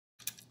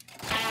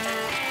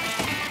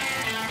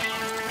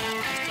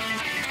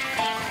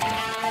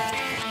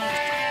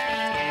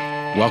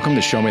Welcome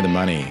to Show Me the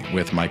Money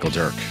with Michael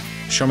Dirk.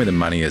 Show Me the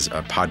Money is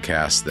a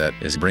podcast that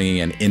is bringing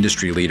in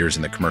industry leaders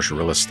in the commercial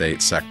real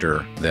estate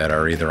sector that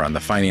are either on the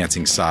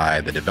financing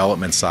side, the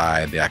development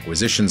side, the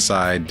acquisition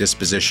side,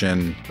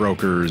 disposition,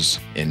 brokers,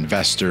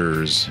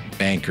 investors,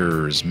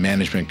 bankers,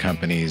 management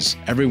companies,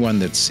 everyone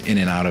that's in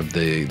and out of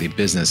the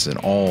business and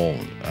all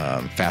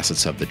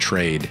facets of the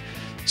trade,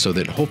 so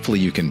that hopefully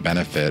you can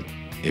benefit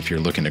if you're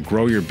looking to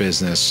grow your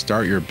business,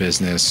 start your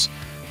business,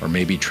 or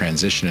maybe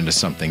transition into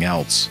something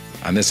else.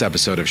 On this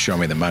episode of Show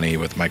Me the Money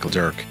with Michael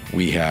Dirk,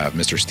 we have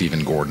Mr.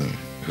 Stephen Gordon,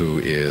 who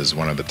is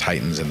one of the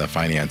titans in the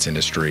finance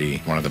industry,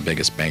 one of the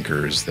biggest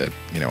bankers that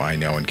I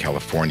know in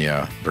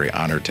California. Very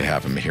honored to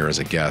have him here as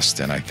a guest,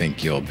 and I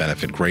think you'll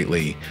benefit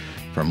greatly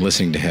from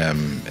listening to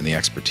him and the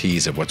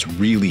expertise of what's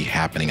really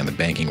happening in the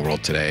banking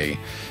world today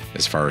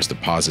as far as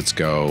deposits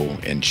go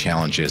and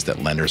challenges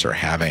that lenders are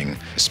having,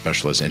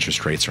 especially as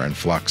interest rates are in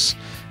flux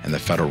and the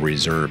Federal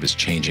Reserve is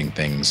changing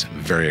things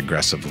very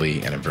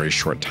aggressively in a very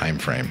short time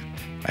frame.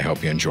 I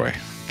hope you enjoy.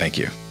 Thank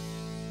you.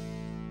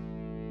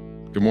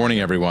 Good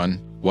morning,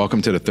 everyone.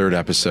 Welcome to the third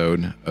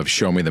episode of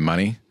Show Me the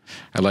Money.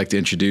 I'd like to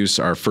introduce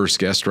our first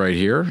guest right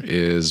here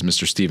is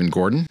Mr. Stephen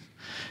Gordon.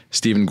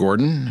 Stephen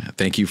Gordon,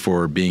 thank you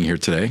for being here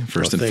today,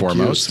 first and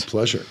foremost. It's a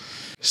pleasure.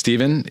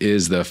 Stephen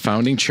is the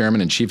founding chairman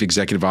and chief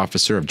executive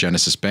officer of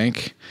Genesis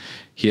Bank.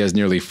 He has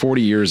nearly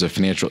 40 years of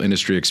financial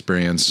industry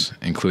experience,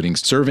 including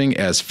serving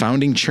as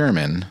founding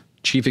chairman,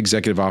 chief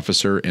executive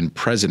officer, and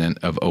president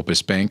of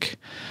Opus Bank,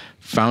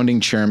 founding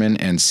chairman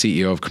and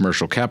CEO of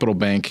Commercial Capital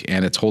Bank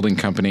and its holding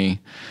company,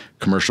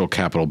 Commercial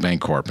Capital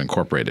Bancorp,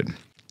 Incorporated,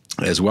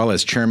 as well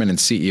as chairman and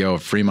CEO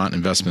of Fremont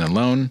Investment and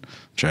Loan,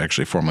 which I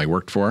actually formerly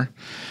worked for,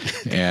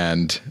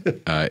 and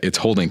its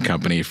holding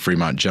company,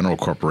 Fremont General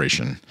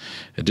Corporation.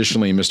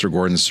 Additionally, Mr.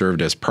 Gordon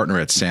served as partner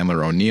at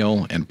Sandler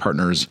O'Neill and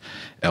Partners,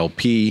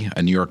 LP,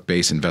 a New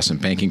York-based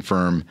investment banking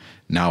firm,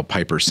 now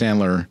Piper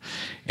Sandler,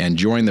 and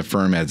joined the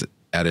firm at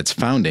its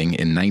founding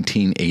in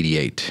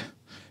 1988.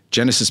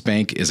 Genesis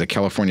Bank is a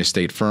California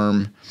state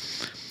firm,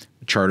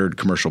 chartered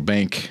commercial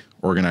bank,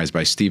 organized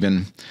by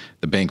Stephen.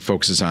 The bank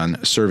focuses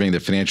on serving the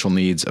financial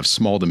needs of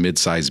small to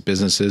mid-sized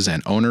businesses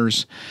and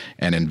owners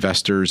and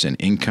investors in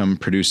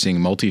income-producing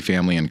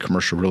multifamily and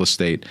commercial real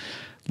estate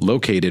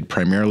located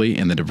primarily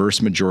in the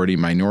diverse majority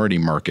minority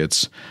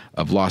markets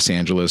of Los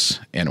Angeles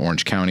and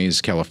Orange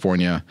counties,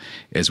 California,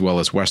 as well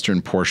as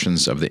western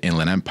portions of the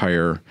Inland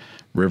Empire,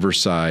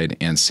 Riverside,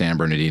 and San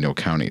Bernardino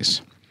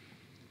counties.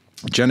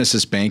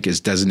 Genesis Bank is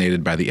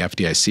designated by the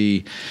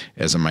FDIC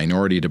as a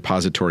Minority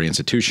Depository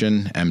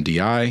Institution,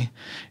 MDI,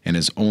 and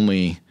is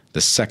only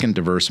the second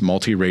diverse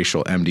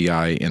multiracial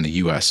MDI in the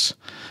U.S.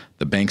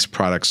 The bank's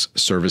products,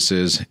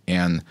 services,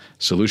 and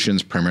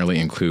solutions primarily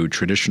include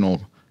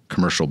traditional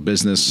commercial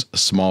business,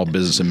 small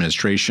business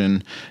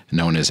administration,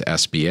 known as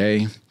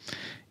SBA,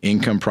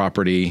 income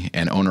property,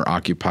 and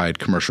owner-occupied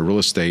commercial real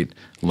estate,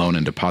 loan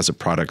and deposit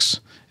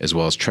products, as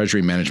well as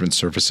treasury management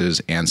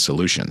services and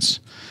solutions.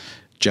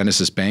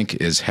 Genesis Bank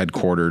is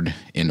headquartered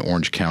in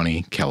Orange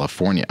County,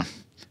 California.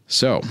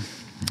 So,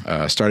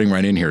 starting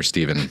right in here,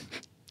 Stephen,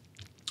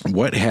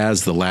 what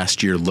has the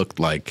last year looked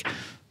like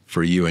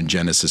for you and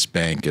Genesis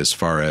Bank as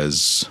far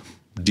as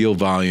deal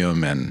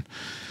volume and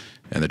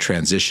the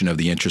transition of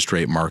the interest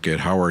rate market?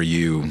 How are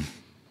you,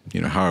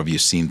 how have you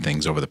seen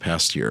things over the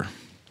past year?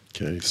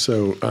 Okay,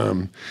 so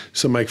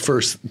Mike,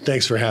 first,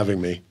 thanks for having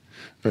me.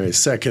 All right,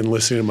 second,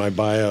 listening to my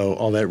bio,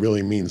 all that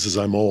really means is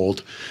I'm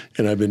old,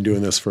 and I've been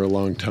doing this for a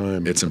long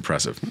time. It's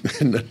impressive.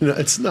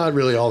 It's not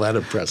really all that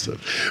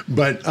impressive.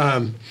 But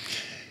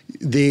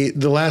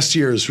the last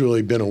year has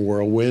really been a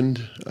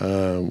whirlwind.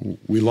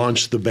 We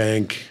launched the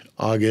bank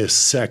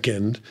August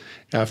 2nd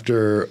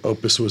after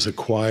Opus was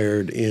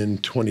acquired in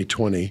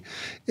 2020,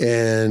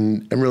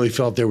 and really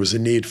felt there was a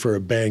need for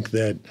a bank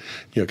that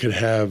could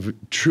have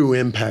true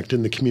impact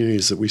in the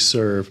communities that we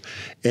serve,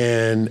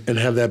 and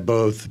have that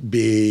both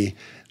be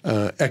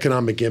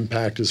economic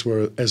impact as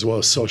well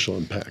as social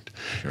impact.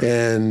 Sure.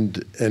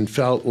 And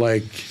felt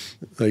like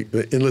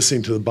in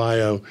listening to the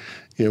bio,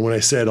 when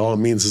I said all it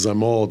means is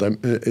I'm old,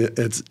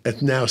 it's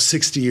at now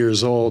 60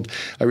 years old.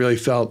 I really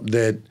felt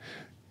that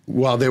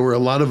while there were a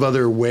lot of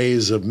other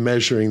ways of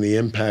measuring the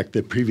impact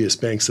that previous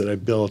banks that I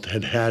built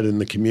had in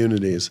the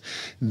communities,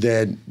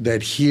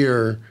 that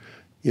here,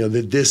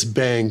 that this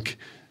bank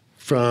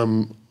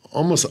from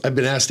almost, I've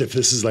been asked if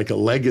this is like a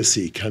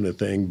legacy kind of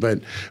thing,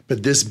 but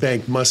this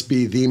bank must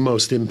be the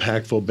most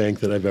impactful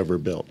bank that I've ever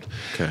built.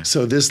 Okay.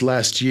 So this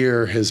last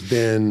year has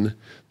been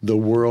the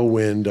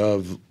whirlwind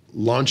of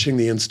launching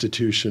the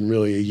institution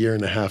really a year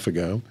and a half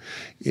ago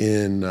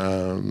in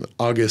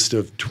August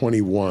of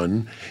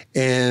 21,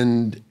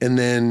 and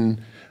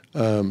then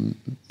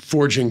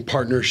forging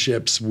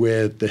partnerships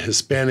with the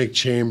Hispanic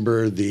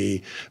Chamber,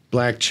 the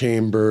Black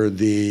Chamber,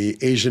 the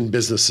Asian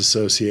Business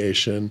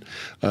Association,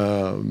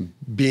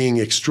 being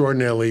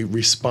extraordinarily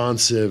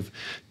responsive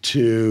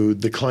to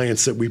the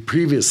clients that we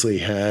previously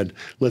had,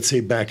 let's say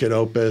back at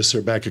Opus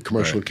or back at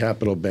Commercial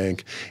Capital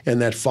Bank,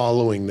 and that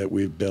following that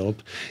we've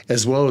built,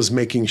 as well as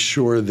making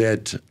sure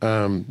that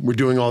we're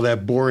doing all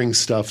that boring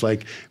stuff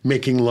like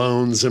making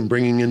loans and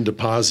bringing in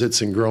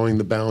deposits and growing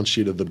the balance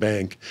sheet of the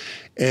bank,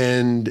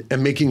 and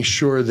making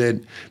sure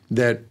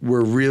that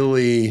we're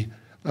really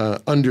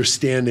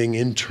understanding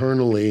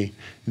internally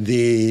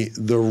the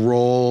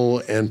role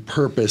and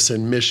purpose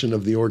and mission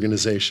of the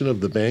organization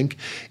of the bank,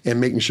 and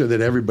making sure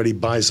that everybody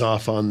buys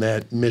off on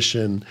that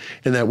mission,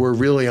 and that we're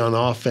really on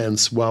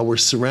offense while we're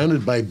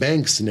surrounded by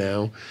banks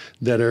now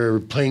that are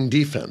playing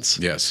defense.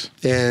 Yes.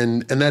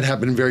 And that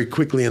happened very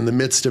quickly in the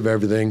midst of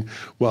everything,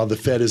 while the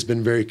Fed has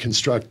been very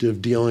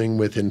constructive dealing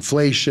with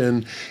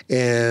inflation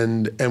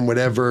and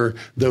whatever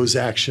those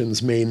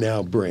actions may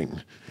now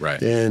bring.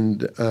 Right.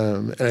 And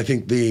I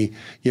think we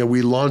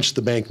launched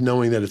the bank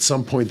knowing that at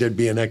some point there'd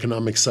be an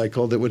economic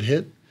cycle that would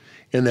hit,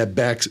 and that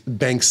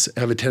banks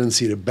have a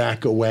tendency to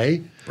back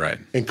away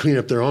and clean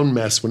up their own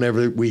mess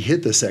whenever we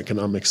hit this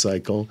economic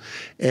cycle.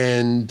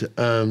 And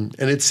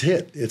it's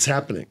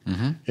happening.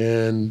 Mm-hmm.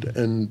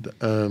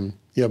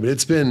 But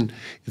it's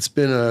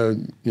been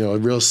a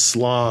real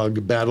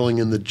slog battling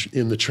in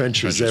the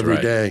trenches every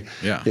day.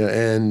 Yeah.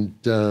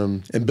 And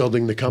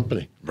building the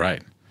company.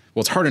 Right. Well,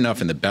 it's hard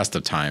enough in the best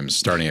of times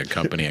starting a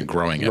company and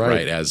growing it,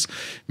 right? As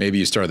maybe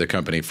you started the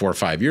company 4 or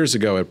 5 years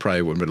ago, it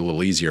probably would have been a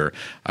little easier.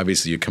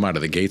 Obviously, you come out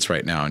of the gates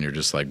right now and you're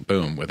just like,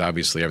 boom, with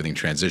obviously everything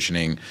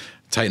transitioning,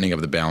 tightening of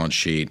the balance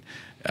sheet,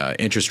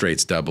 interest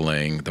rates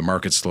doubling, the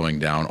market slowing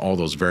down, all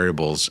those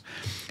variables.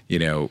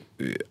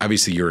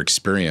 Obviously your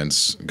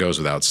experience goes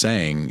without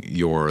saying.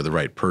 You're the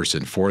right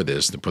person for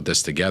this, to put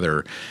this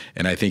together.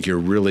 And I think you're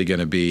really going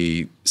to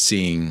be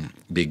seeing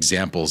the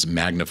examples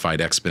magnified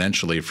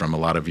exponentially from a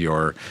lot of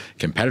your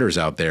competitors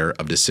out there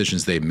of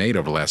decisions they've made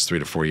over the last 3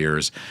 to 4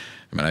 years.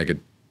 I mean,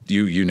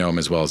 you know them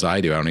as well as I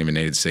do. I don't even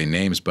need to say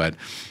names, but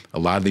a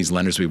lot of these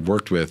lenders we've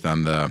worked with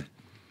on the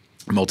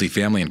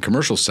multifamily and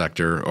commercial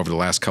sector over the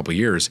last couple of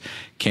years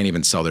can't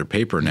even sell their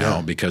paper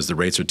now because the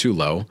rates are too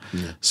low.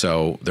 Yeah.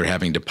 So they're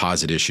having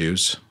deposit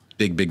issues,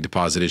 big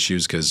deposit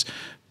issues, because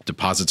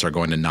deposits are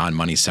going to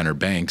non-money center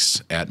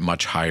banks at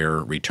much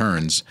higher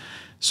returns.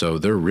 So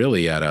they're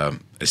really at a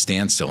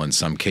standstill in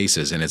some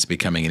cases, and it's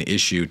becoming an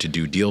issue to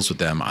do deals with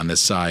them on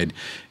this side,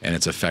 and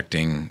it's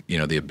affecting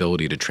the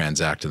ability to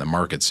transact in the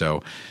market.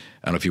 So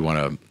I don't know if you want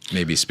to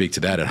maybe speak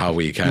to that and how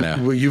we kind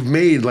of. Well, you've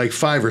made like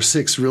 5 or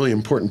 6 really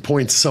important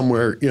points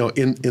somewhere,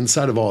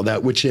 inside of all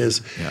that, which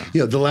is,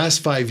 the last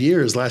 5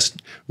 years,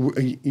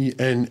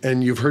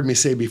 and you've heard me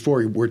say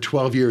before, we're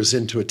 12 years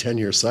into a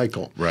 10-year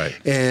cycle. Right.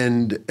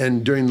 And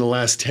during the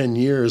last 10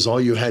 years,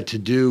 all you had to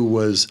do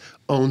was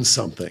own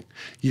something.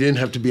 You didn't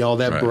have to be all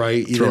that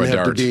bright. You didn't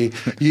have to be.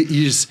 You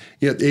just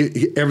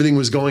everything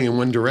was going in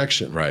one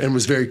direction, and it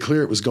was very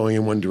clear it was going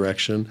in one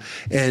direction.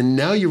 And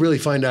now you really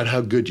find out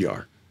how good you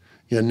are.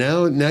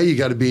 Now you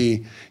got to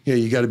be,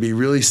 you got to be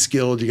really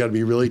skilled. You got to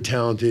be really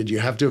talented. You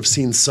have to have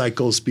seen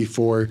cycles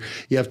before.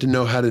 You have to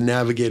know how to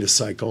navigate a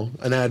cycle,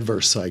 an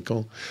adverse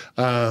cycle,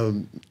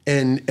 and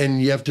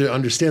you have to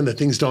understand that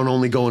things don't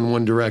only go in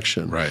one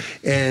direction. Right.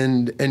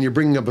 And you're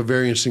bringing up a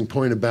very interesting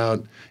point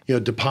about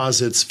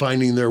deposits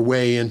finding their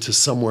way into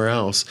somewhere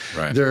else.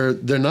 Right.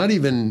 They're not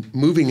even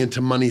moving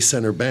into money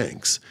center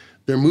banks.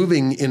 They're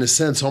moving, in a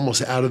sense,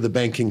 almost out of the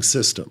banking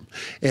system.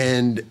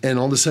 And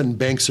all of a sudden,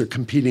 banks are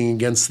competing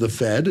against the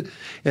Fed,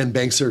 and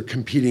banks are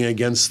competing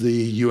against the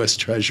U.S.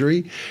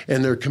 Treasury,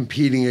 and they're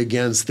competing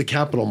against the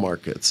capital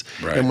markets.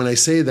 Right. And when I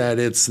say that,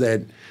 it's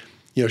that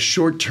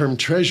short-term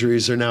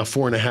treasuries are now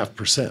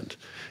 4.5%.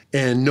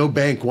 And no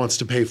bank wants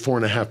to pay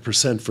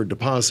 4.5% for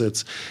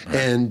deposits. Right.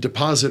 And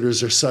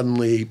depositors are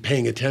suddenly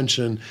paying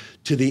attention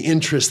to the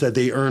interest that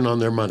they earn on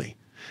their money.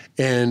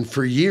 And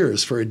for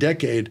years, for a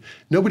decade,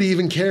 nobody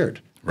even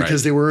cared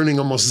because they were earning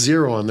almost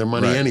zero on their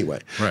money anyway.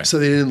 Right. So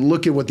they didn't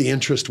look at what the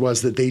interest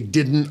was that they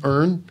didn't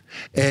earn.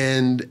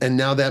 And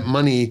now that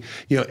money,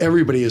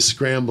 everybody is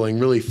scrambling,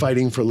 really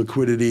fighting for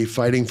liquidity,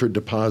 fighting for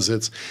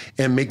deposits,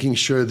 and making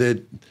sure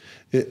that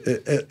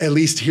at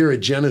least here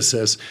at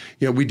Genesis,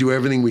 we do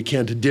everything we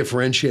can to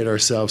differentiate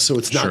ourselves. So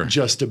it's not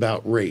just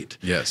about rate.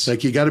 Yes.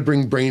 Like you got to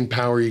bring brain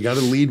power. You got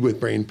to lead with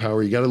brain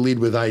power. You got to lead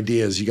with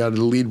ideas. You got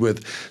to lead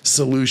with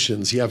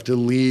solutions. You have to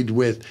lead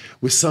with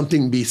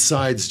something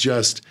besides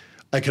just,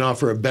 I can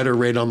offer a better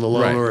rate on the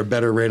loan or a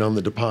better rate on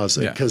the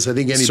deposit. Because I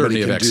think anybody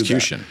certainty can of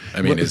execution. do that.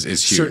 I mean, is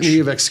huge. Certainty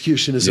of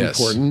execution is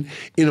important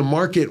in a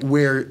market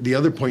where the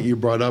other point you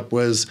brought up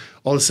was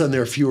all of a sudden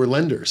there are fewer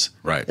lenders.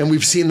 Right. And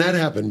we've seen that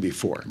happen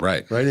before.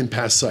 Right. In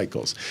past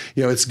cycles.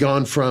 It's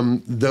gone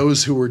from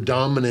those who were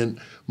dominant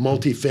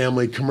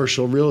multifamily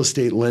commercial real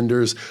estate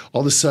lenders,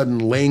 all of a sudden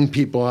laying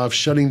people off,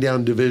 shutting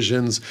down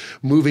divisions,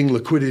 moving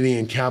liquidity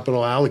and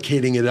capital,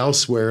 allocating it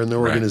elsewhere in their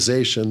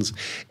organizations.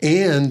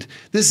 And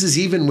this is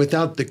even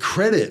without the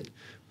credit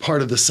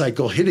part of the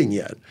cycle hitting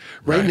yet.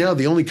 Right now,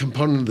 the only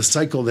component of the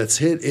cycle that's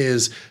hit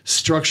is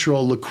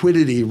structural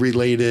liquidity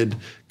related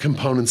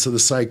components of the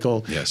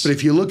cycle. Yes. But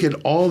if you look at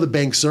all the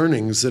bank's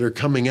earnings that are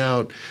coming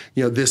out,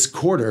 this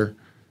quarter,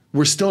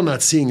 we're still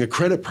not seeing a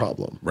credit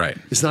problem. Right.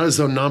 It's not as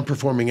though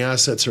non-performing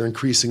assets are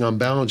increasing on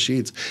balance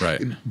sheets.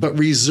 Right. But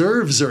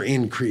reserves are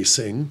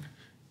increasing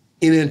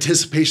in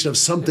anticipation of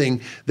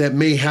something that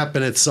may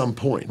happen at some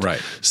point.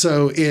 Right.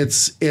 So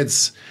it's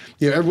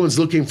everyone's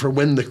looking for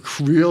when the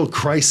real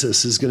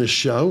crisis is going to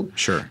show.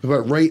 Sure.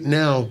 But right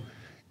now,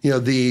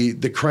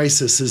 the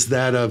crisis is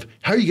that of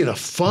how are you going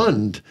to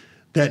fund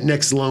that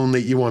next loan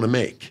that you want to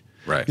make?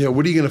 Right.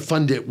 What are you going to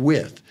fund it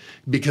with?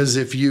 Because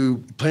if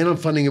you plan on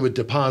funding it with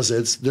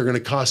deposits, they're going to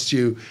cost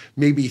you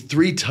maybe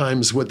 3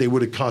 times what they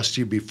would have cost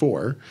you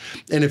before.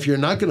 And if you're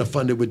not going to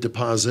fund it with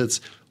deposits,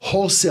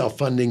 wholesale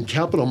funding,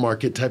 capital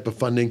market type of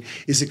funding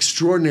is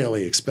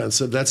extraordinarily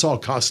expensive. That's all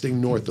costing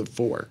north of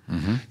 4.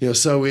 Mm-hmm.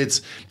 So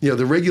it's,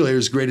 the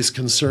regulator's greatest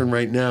concern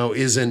right now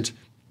isn't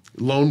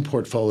loan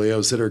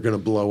portfolios that are going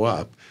to blow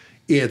up.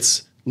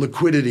 It's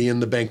liquidity in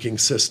the banking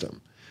system,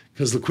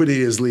 because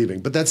liquidity is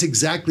leaving. But that's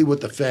exactly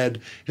what the Fed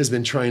has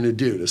been trying to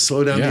do, to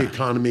slow down the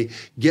economy,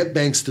 get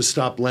banks to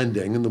stop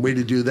lending. And the way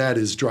to do that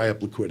is dry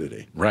up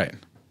liquidity. Right.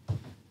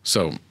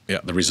 So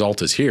the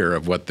result is here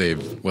of what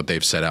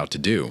they've set out to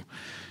do.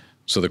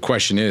 So the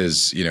question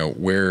is,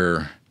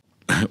 where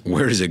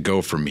does it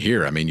go from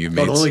here? I mean, it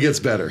only gets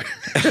better.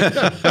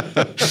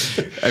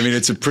 I mean,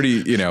 it's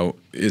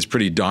it's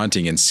pretty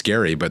daunting and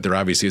scary, but there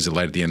obviously is a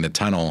light at the end of the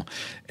tunnel,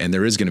 and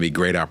there is going to be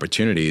great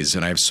opportunities.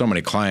 And I have so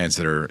many clients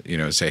that are,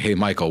 say, hey,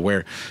 Michael,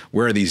 where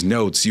are these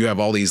notes? You have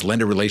all these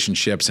lender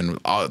relationships, and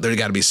they've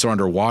got to be so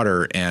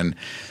underwater. And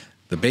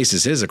the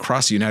basis is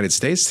across the United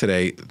States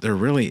today, there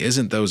really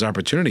isn't those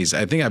opportunities.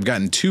 I think I've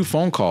gotten 2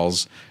 phone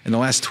calls in the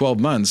last 12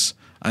 months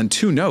on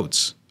 2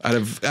 notes out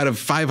of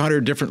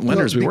 500 different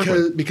lenders we work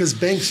with. Because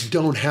banks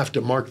don't have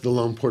to mark the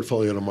loan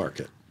portfolio to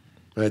market,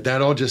 right?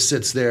 That all just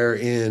sits there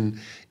in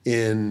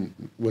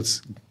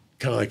what's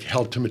kind of like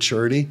held to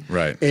maturity.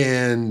 Right.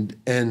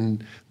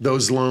 And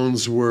those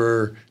loans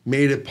were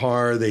made at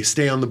par, they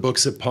stay on the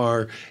books at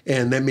par,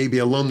 and that may be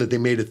a loan that they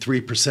made at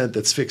 3%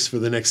 that's fixed for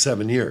the next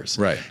 7 years.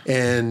 Right.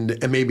 And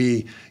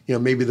maybe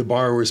the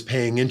borrower is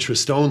paying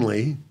interest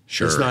only.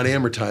 Sure. It's not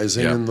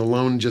amortizing, and the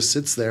loan just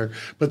sits there.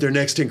 But their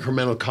next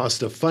incremental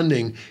cost of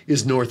funding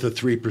is north of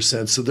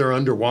 3%, so they're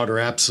underwater,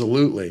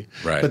 absolutely.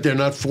 Right. But they're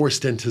not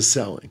forced into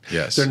selling.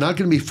 Yes. They're not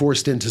going to be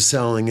forced into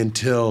selling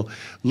until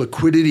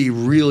liquidity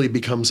really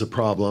becomes a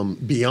problem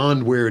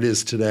beyond where it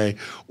is today,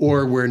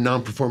 or where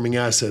non-performing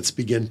assets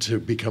begin to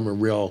become a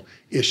real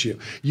issue.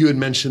 You had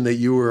mentioned that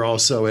you were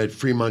also at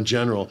Fremont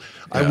General.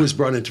 Yeah. I was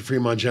brought into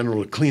Fremont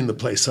General to clean the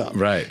place up.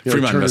 Right.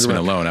 Fremont Investment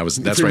and Loan.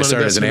 That's where I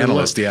started as an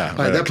analyst. Yeah.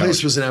 That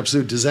place was an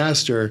absolute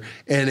disaster,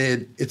 and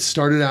it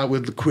started out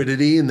with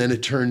liquidity, and then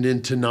it turned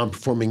into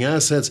non-performing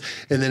assets,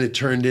 and then it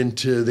turned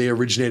into, they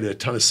originated a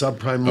ton of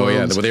subprime loans.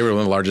 Oh yeah, they were one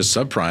of the largest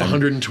subprime.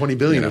 120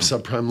 billion of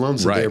subprime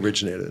loans that they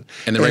originated.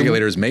 And the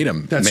regulators made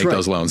them make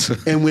those loans.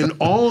 And when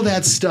all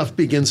that stuff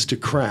begins to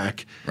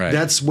crack,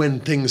 that's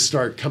when things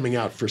start coming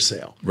out for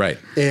sale. Right.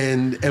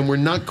 And we're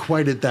not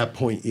quite at that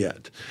point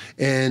yet.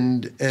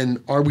 And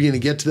are we going to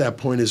get to that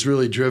point is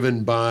really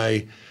driven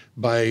by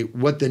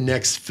what the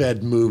next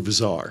Fed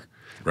moves are.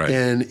 Right.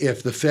 And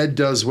if the Fed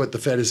does what the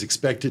Fed is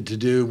expected to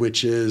do,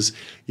 which is,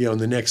 in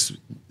the next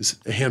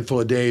handful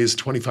of days,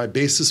 25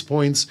 basis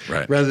points,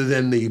 rather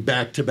than the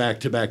back-to-back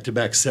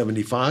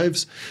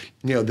 75s,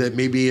 that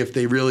maybe if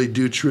they really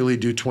do truly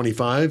do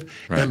 25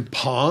 and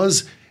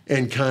pause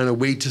and kind of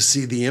wait to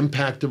see the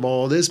impact of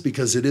all of this,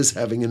 because it is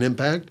having an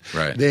impact,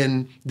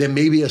 then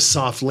maybe a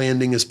soft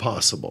landing is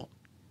possible.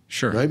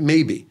 Sure. Right?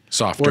 Maybe.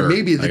 Softer. Or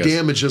maybe the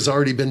damage has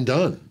already been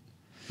done.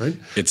 Right?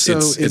 It's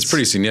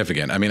pretty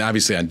significant. I mean,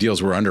 obviously on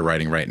deals we're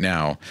underwriting right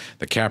now,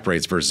 the cap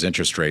rates versus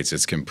interest rates,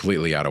 it's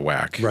completely out of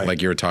whack. Right.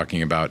 Like you were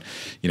talking about,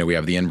 we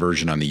have the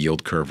inversion on the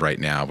yield curve right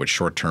now with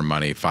short-term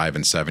money, 5-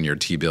 and 7-year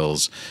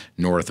T-bills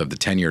north of the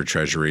 10-year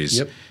treasuries.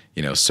 Yep.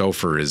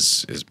 SOFR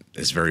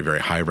is very, very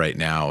high right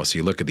now. So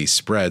you look at these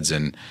spreads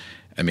and,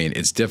 I mean,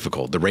 it's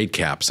difficult. The rate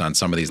caps on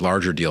some of these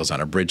larger deals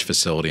on a bridge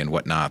facility and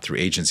whatnot through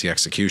agency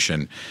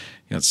execution,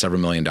 it's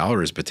several $1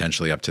 million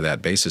potentially up to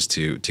that basis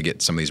to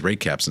get some of these rate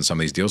caps and some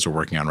of these deals we're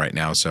working on right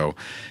now. So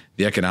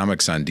the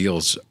economics on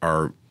deals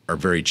are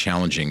very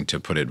challenging, to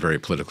put it very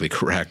politically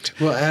correct.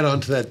 Well, add on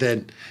to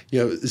that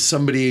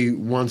somebody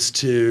wants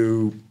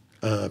to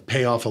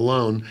pay off a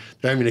loan,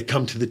 they're having to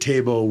come to the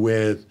table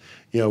with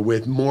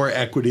more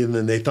equity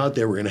than they thought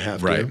they were going to have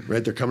to.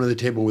 Right. They're coming to the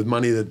table with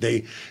money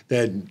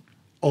that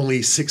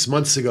only 6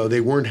 months ago they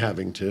weren't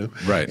having to.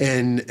 Right.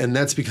 And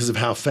that's because of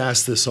how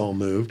fast this all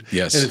moved.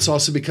 Yes. And it's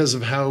also because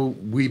of how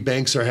we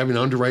banks are having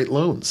to underwrite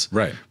loans.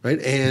 Right. Right.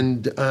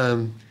 And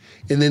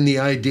then the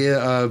idea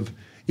of,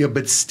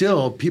 but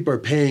still people are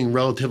paying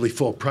relatively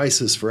full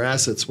prices for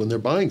assets when they're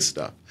buying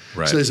stuff.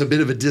 Right. So there's a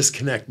bit of a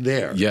disconnect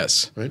there.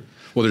 Yes. Right.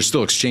 Well, there's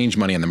still exchange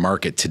money in the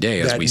market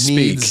today as That we speak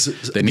needs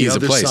that needs a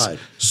the other place. side.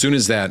 As soon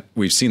as that,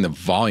 we've seen the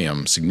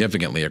volume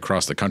significantly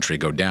across the country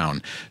go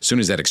down. As soon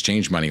as that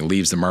exchange money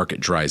leaves the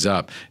market, dries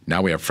up,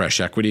 now we have fresh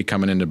equity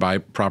coming in to buy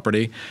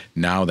property.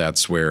 Now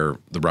that's where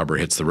the rubber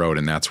hits the road,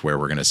 and that's where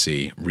we're going to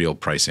see real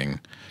pricing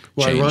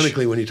Well, change.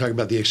 ironically, when you talk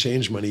about the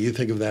exchange money, you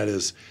think of that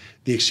as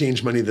the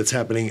exchange money that's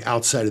happening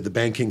outside of the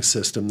banking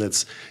system.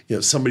 That's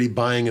somebody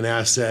buying an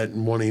asset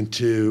and wanting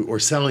to, or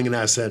selling an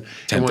asset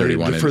and wanting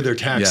to defer their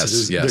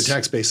taxes, their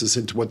tax basis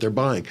into what they're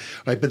buying,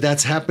 right? But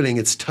that's happening.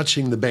 It's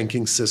touching the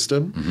banking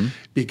system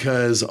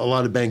because a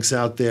lot of banks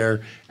out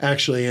there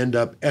actually end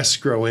up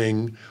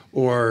escrowing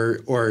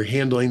or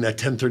handling that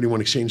 1031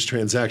 exchange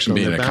transaction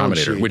Being on their an balance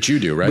accommodator, sheet, which you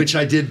do, right? Which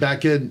I did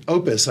back at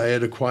Opus. I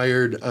had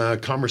acquired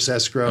Commerce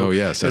Escrow Oh,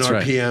 yes, and that's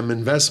right. RPM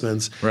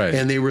Investments, Right.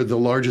 and they were the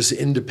largest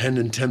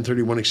independent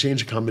 1031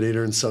 exchange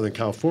accommodator in Southern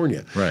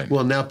California. Right.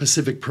 Well, now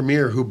Pacific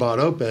Premier, who bought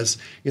Opus,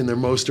 in their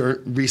most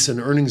recent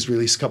earnings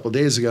release a couple of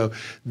days ago,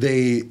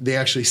 they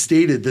actually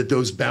stated that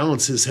those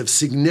balances have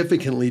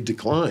significantly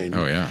declined.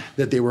 Oh, yeah.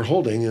 That they were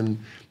holding. And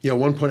at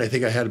one point, I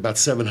think I had about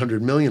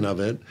 700 million of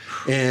it,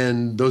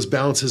 and those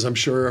balances, I'm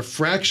sure, are a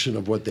fraction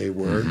of what they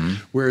were.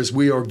 Whereas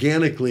we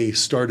organically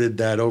started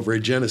that over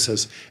at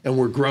Genesis, and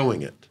we're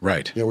growing it.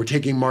 Right. We're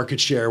taking market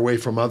share away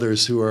from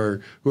others who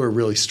are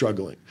really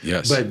struggling.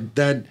 Yes. But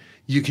that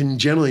you can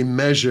generally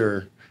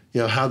measure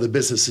how the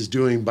business is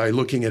doing by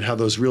looking at how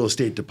those real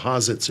estate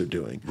deposits are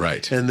doing.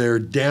 Right. And they're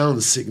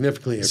down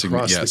significantly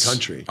across the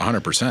country.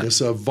 100%.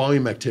 So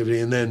volume activity.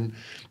 And then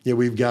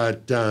we've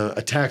got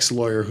a tax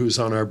lawyer who's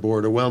on our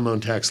board, a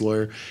well-known tax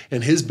lawyer,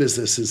 and his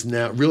business is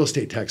now real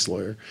estate tax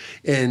lawyer.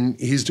 And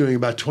he's doing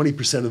about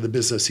 20% of the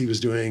business he was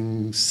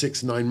doing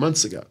 6-9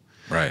 months ago.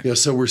 Right.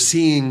 So we're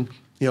seeing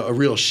a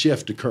real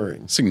shift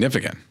occurring.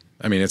 Significant.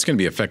 I mean, it's going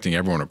to be affecting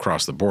everyone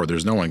across the board.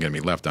 There's no one going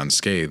to be left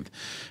unscathed.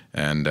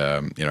 And,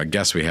 a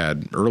guest we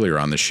had earlier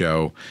on the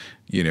show,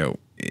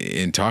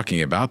 in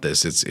talking about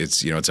this,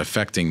 it's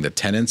affecting the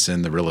tenants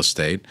in the real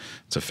estate.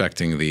 It's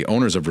affecting the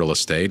owners of real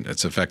estate.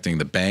 It's affecting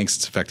the banks.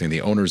 It's affecting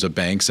the owners of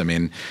banks. I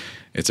mean,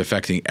 it's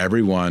affecting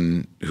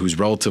everyone who's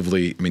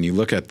relatively, you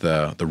look at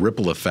the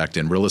ripple effect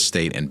in real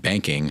estate and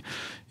banking,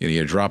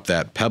 you drop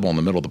that pebble in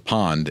the middle of the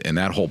pond and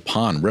that whole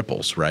pond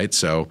ripples, right?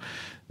 So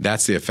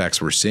that's the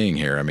effects we're seeing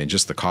here. I mean,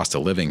 just the cost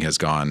of living has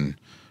gone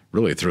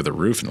really through the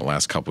roof in the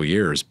last couple of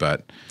years.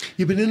 But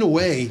in a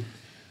way,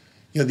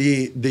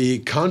 the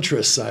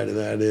contra side of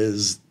that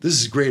is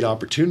this is great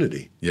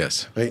opportunity.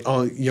 Yes. Right?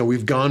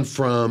 We've gone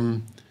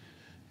from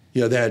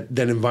that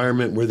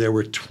environment where there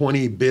were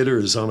 20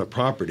 bidders on a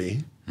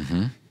property,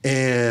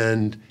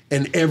 and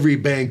every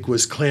bank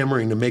was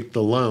clamoring to make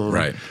the loan.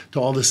 Right. To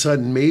all of a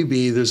sudden,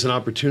 maybe there's an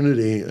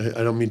opportunity.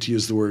 I don't mean to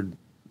use the word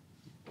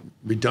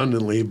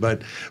redundantly,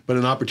 but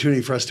an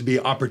opportunity for us to be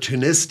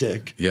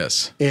opportunistic.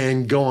 Yes.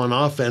 And go on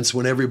offense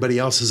when everybody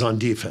else is on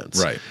defense.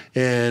 Right.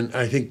 And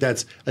I think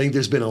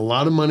there's been a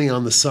lot of money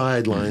on the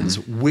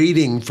sidelines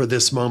waiting for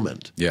this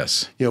moment.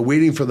 Yes.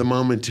 Waiting for the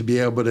moment to be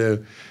able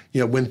to,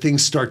 when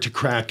things start to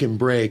crack and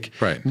break,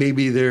 right.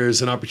 Maybe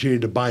there's an opportunity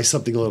to buy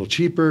something a little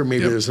cheaper.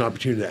 Maybe there's an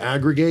opportunity to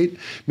aggregate.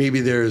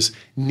 Maybe there's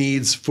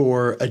needs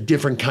for a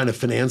different kind of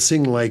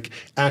financing, like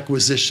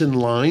acquisition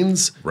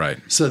lines. Right.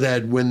 So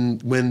that when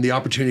the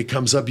opportunity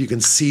comes up, you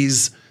can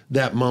seize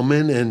that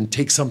moment and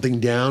take something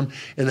down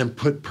and then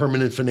put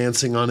permanent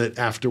financing on it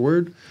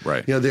afterward.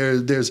 Right.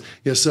 There's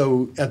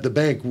so at the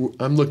bank,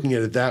 I'm looking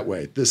at it that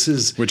way.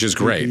 Which is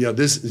great. All of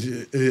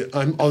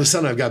a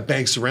sudden I've got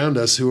banks around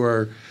us who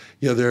are,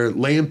 they're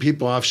laying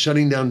people off,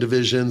 shutting down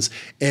divisions,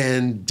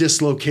 and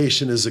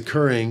dislocation is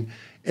occurring.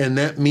 And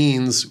that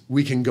means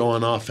we can go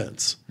on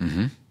offense.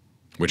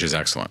 Which is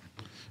excellent.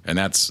 And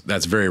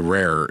that's very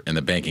rare in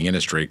the banking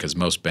industry because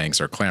most banks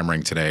are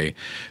clamoring today,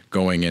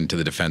 going into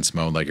the defense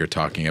mode like you're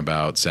talking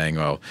about, saying,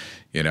 well,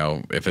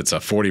 if it's a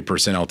 40%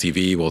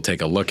 LTV, we'll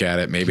take a look at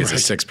it. Maybe it's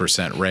a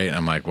 6% rate. And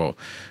I'm like, well,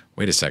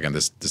 wait a second,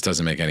 this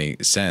doesn't make any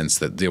sense.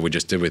 That deal we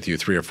just did with you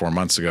 3 or 4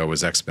 months ago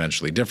was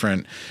exponentially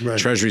different. Right.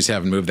 Treasuries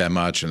haven't moved that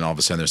much, and all of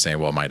a sudden they're saying,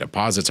 well, my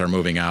deposits are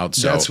moving out.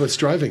 So that's what's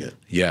driving it.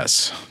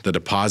 Yes. The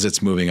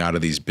deposits moving out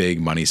of these big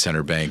money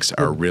center banks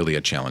are really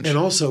a challenge. And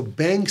also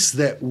banks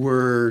that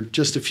were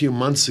just a few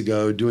months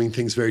ago doing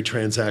things very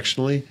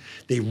transactionally,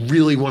 they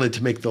really wanted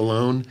to make the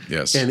loan.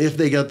 Yes. And if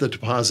they got the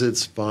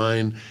deposits,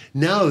 fine.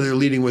 Now they're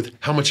leading with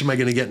how much am I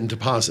going to get in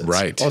deposits?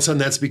 Right. All of a sudden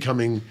that's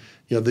becoming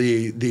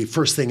the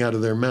first thing out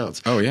of their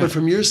mouths. Oh, yeah. But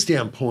from your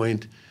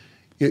standpoint,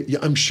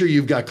 I'm sure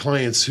you've got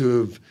clients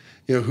who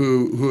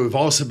have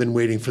also been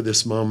waiting for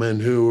this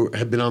moment, who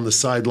have been on the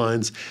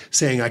sidelines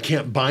saying, I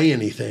can't buy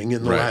anything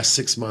in the last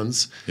 6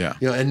 months. Yeah.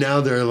 And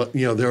now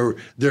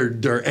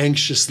they're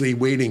anxiously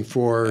waiting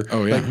for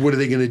like, what are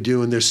they going to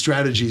do? And their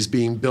strategies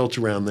being built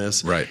around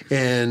this. Right.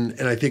 And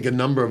I think a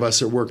number of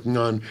us are working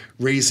on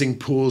raising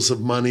pools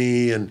of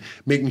money and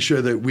making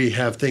sure that we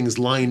have things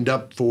lined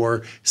up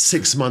for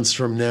 6 months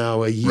from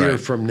now, a year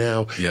from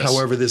now,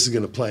 however this is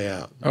going to play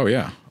out. Oh,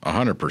 yeah,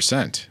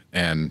 100%.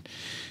 And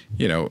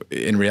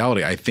in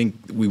reality, I think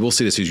we will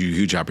see this as a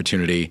huge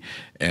opportunity.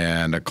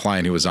 And a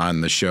client who was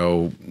on the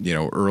show,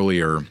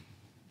 earlier,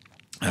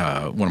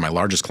 one of my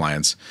largest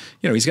clients,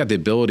 he's got the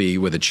ability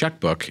with a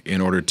checkbook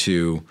in order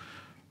to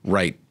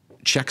write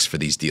checks for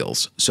these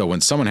deals. So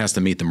when someone has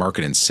to meet the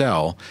market and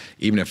sell,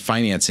 even if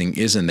financing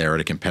isn't there at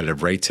a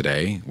competitive rate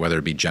today, whether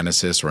it be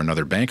Genesis or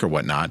another bank or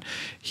whatnot,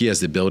 he has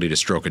the ability to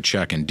stroke a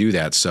check and do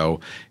that. So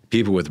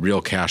people with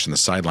real cash on the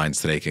sidelines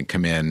today can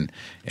come in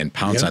and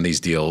pounce on these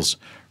deals.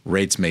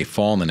 Rates may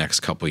fall in the next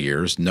couple of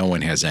years. No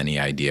one has any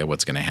idea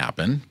what's going to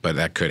happen, but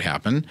that could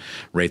happen.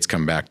 Rates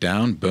come back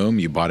down. Boom,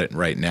 you bought it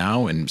right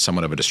now in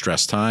somewhat of a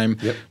distressed time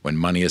when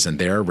money isn't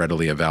there,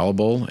 readily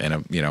available in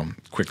a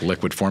quick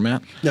liquid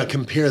format. Now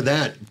compare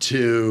that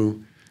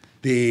to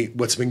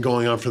what's been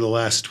going on for the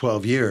last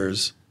 12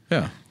 years.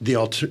 Yeah.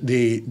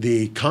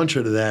 The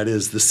contra to that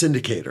is the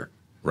syndicator.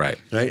 Right.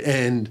 Right.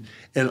 And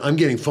I'm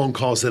getting phone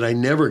calls that I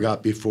never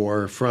got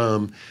before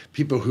from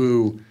people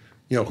who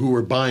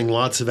were buying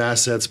lots of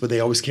assets, but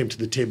they always came to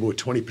the table with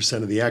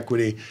 20% of the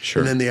equity.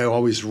 Sure. And then they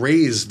always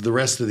raised the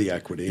rest of the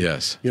equity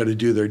to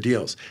do their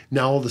deals.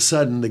 Now, all of a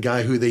sudden, the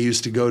guy who they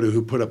used to go to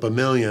who put up $1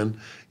 million,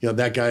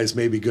 that guy is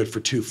maybe good for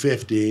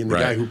 $250. And the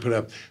guy who put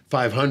up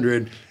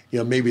 $500,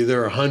 maybe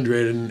they're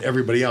 $100, and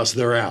everybody else,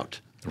 they're out.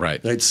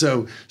 Right.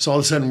 So all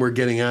of a sudden, we're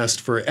getting asked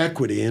for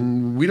equity,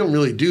 and we don't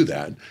really do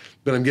that.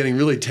 But I'm getting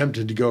really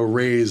tempted to go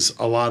raise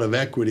a lot of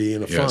equity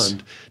in a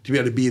fund to be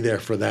able to be there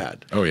for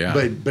that. Oh, yeah.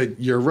 But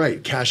you're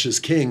right. Cash is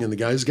king, and the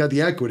guy who's got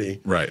the equity,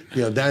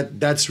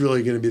 that's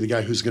really going to be the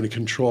guy who's going to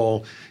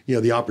control,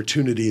 the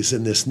opportunities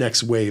in this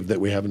next wave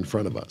that we have in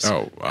front of us.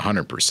 Oh,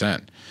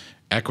 100%.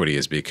 Equity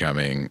is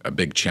becoming a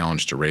big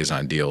challenge to raise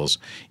on deals.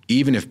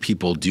 Even if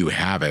people do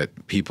have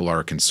it, people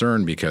are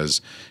concerned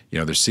because,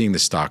 they're seeing the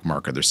stock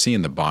market, they're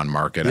seeing the bond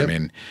market. I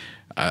mean,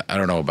 I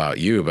don't know about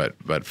you,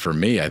 but for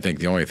me, I think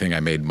the only thing I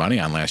made money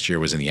on last year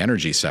was in the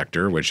energy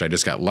sector, which I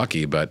just got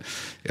lucky. But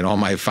in all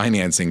my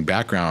financing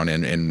background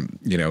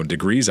and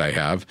degrees I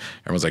have,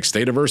 everyone's like,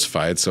 stay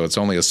diversified. So it's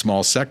only a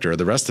small sector.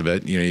 The rest of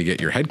it, you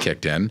get your head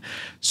kicked in.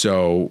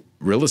 So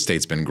real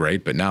estate's been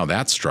great, but now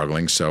that's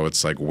struggling. So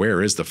it's like,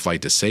 where is the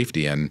flight to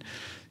safety and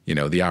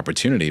the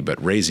opportunity?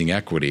 But raising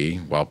equity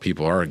while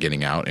people are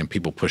getting out and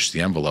people push the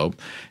envelope,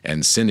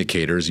 and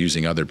syndicators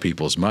using other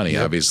people's money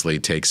obviously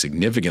take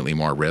significantly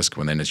more risk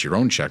when then it's your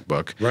own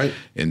checkbook. Right.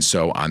 And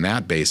so on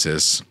that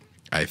basis,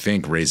 I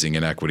think raising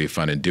an equity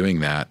fund and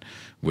doing that,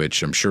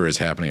 which I'm sure is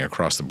happening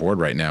across the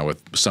board right now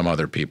with some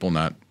other people,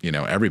 not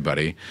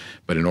everybody,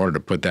 but in order to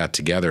put that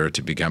together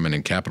to become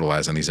and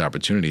capitalize on these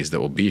opportunities that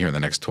will be here in the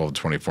next 12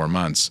 to 24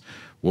 months,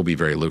 will be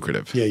very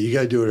lucrative. Yeah, you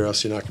got to do it or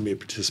else you're not going to be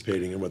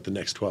participating in what the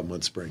next 12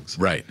 months brings.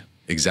 Right,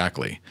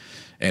 exactly.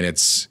 And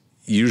it's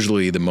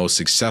usually the most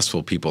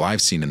successful people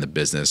I've seen in the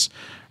business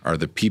are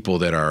the people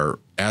that are,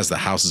 as the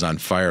house is on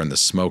fire and the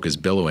smoke is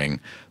billowing,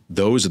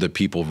 those are the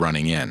people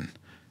running in,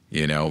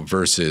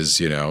 versus,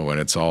 when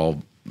it's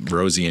all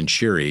rosy and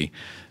cheery,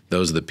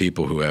 those are the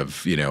people who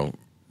have,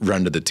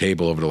 run to the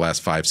table over the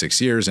last 5-6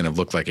 years and have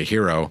looked like a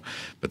hero,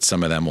 but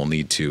some of them will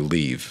need to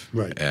leave.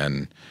 Right.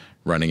 And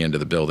running into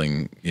the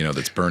building,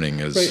 that's burning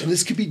is... Right, and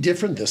this could be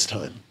different this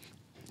time.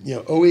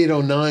 08,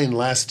 09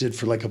 lasted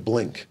for like a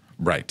blink.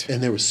 Right.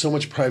 And there was so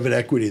much private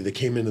equity that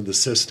came into the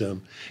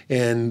system,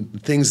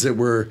 and things that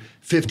were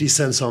 50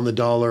 cents on the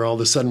dollar all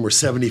of a sudden were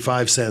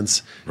 75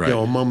 cents,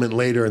 a moment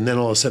later, and then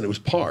all of a sudden it was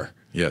par.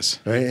 Yes.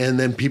 Right, and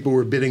then people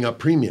were bidding up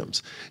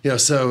premiums.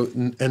 So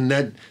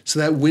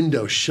that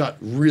window shut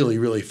really,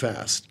 really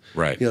fast.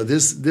 Right.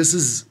 This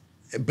is,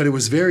 but it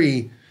was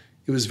very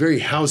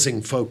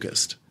housing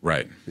focused.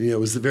 Right. It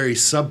was the very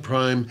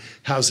subprime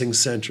housing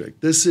centric.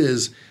 This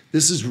is,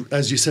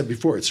 as you said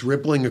before, it's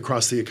rippling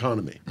across the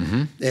economy.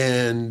 Mm-hmm.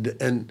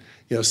 And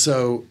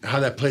so how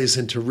that plays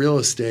into real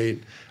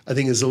estate, I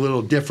think, is a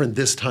little different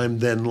this time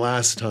than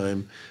last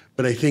time.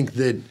 But I think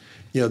that,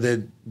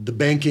 that the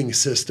banking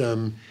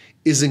system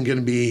isn't going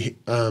to be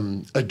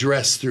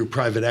addressed through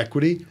private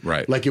equity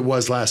like it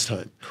was last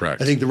time. Correct.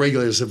 I think the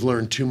regulators have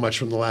learned too much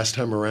from the last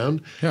time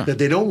around that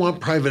they don't want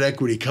private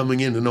equity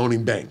coming in and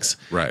owning banks.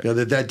 Right.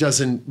 That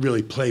doesn't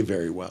really play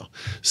very well.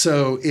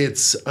 So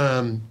it's,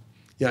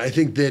 I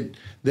think that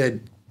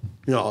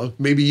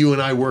maybe you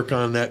and I work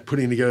on that,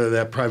 putting together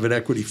that private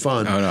equity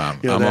fund,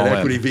 that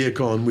equity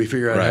vehicle, and we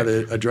figure out how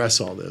to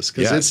address all this.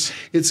 Because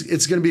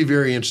it's going to be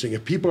very interesting.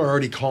 If people are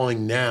already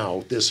calling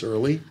now this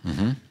early,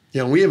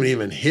 we haven't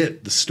even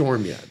hit the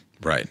storm yet.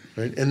 Right.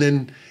 And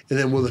then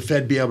will the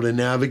Fed be able to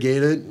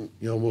navigate it?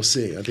 We'll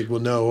see. I think we'll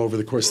know over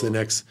the course of the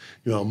next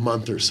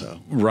month or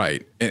so.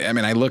 Right. I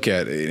mean, I look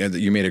at it,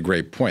 you made a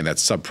great point. That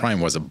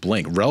subprime was a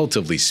blink,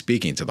 relatively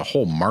speaking, to the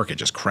whole market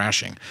just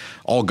crashing.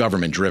 All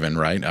government driven,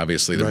 right?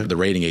 Obviously, the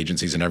rating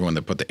agencies and everyone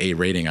that put the A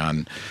rating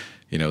on,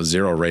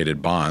 0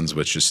 rated bonds,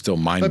 which is still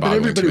mind boggling.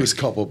 But everybody was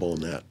culpable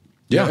in that.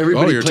 Yeah.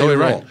 Everybody you're played totally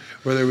a role. right.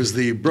 Whether it was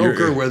the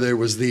broker, whether it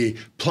was the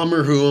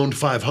plumber who owned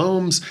 5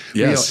 homes,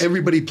 Yes.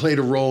 everybody played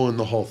a role in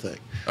the whole thing.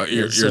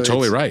 You're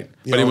totally right.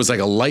 But it was like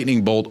a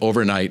lightning bolt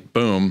overnight.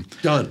 Boom.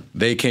 Done.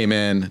 They came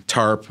in,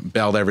 TARP,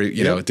 bailed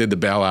did the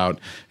bailout.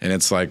 And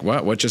it's like,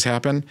 what just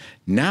happened?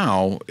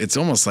 Now it's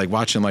almost like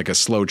watching like a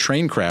slow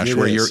train crash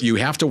where you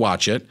have to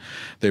watch it.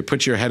 They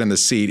put your head in the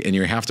seat and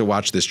you have to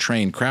watch this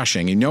train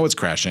crashing. You know it's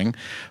crashing,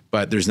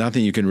 but there's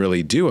nothing you can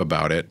really do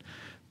about it.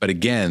 But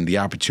again, the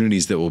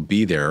opportunities that will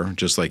be there,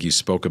 just like you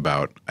spoke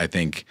about, I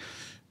think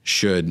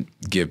should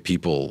give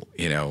people,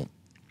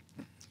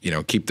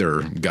 keep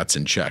their guts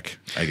in check,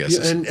 I guess.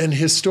 Yeah, and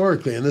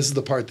historically, and this is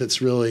the part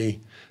that's really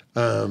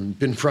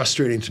been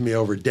frustrating to me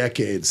over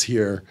decades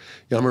here.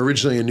 I'm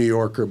originally a New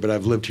Yorker, but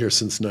I've lived here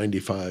since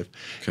 '95.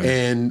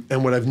 Okay. And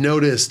what I've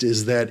noticed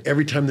is that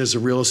every time there's a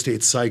real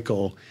estate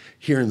cycle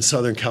here in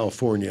Southern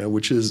California,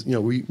 which is,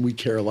 we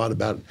care a lot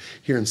about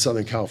here in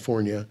Southern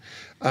California,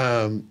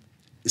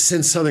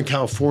 since Southern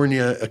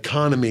California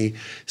economy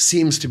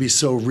seems to be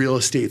so real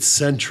estate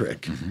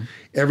centric,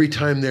 every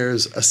time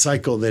there's a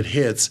cycle that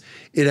hits,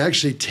 it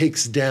actually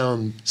takes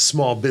down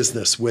small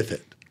business with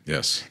it.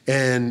 Yes.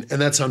 And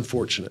that's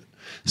unfortunate.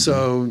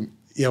 So,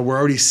 we're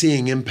already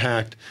seeing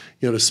impact,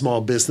 to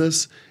small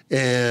business,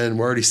 and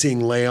we're already seeing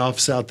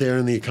layoffs out there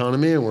in the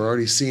economy, and we're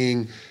already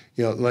seeing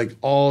like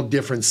all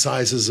different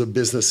sizes of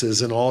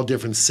businesses and all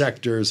different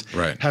sectors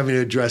having to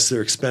address their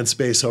expense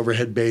base,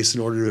 overhead base in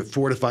order to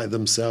fortify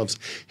themselves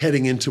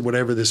heading into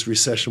whatever this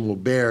recession will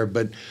bear.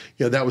 But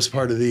that was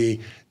part of the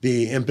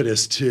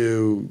impetus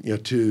to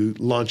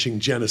launching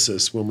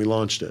Genesis when we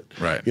launched it.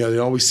 Right. It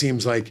always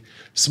seems like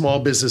small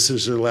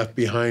businesses are left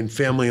behind,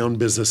 family-owned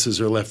businesses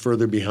are left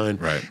further behind,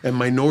 and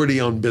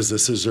minority-owned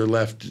businesses are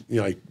left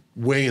like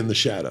way in the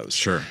shadows.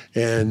 Sure.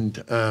 And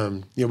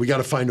we got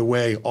to find a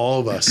way, all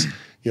of us.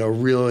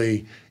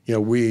 Really,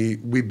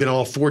 we've been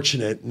all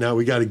fortunate. Now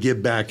we got to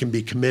give back and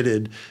be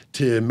committed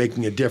to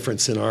making a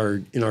difference in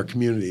our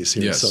communities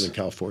here in Southern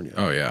California.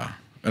 Oh yeah,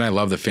 and I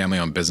love the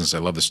family-owned business. I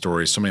love the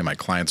stories. So many of my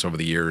clients over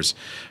the years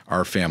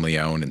are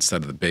family-owned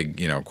instead of the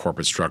big,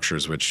 corporate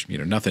structures. Which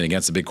nothing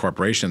against the big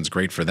corporations,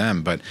 great for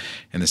them, but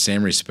in the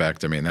same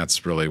respect, I mean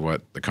that's really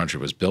what the country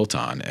was built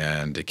on,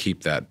 and to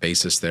keep that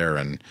basis there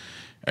and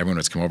everyone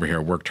that's come over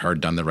here worked hard,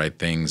 done the right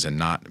things, and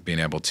not being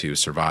able to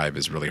survive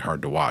is really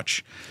hard to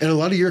watch. And a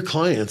lot of your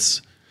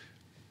clients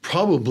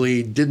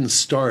probably didn't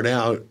start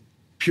out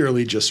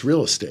purely just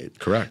real estate.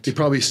 Correct. They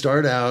probably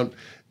start out,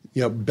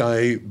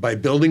 by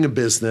building a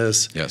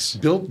business. Yes.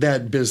 Built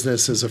that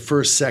business as a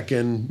first,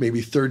 second,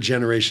 maybe third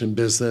generation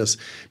business,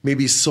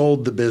 maybe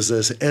sold the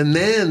business, and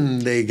then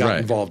they got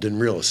involved in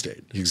real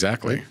estate.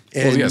 Exactly. Right?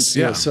 And, well, yes,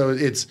 yeah. So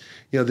it's,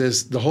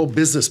 the whole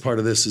business part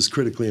of this is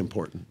critically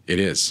important. It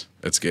is.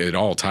 It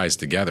all ties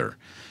together,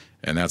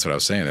 and that's what I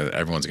was saying. That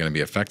everyone's going to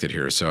be affected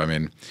here. So I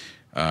mean,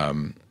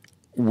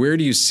 where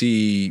do you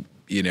see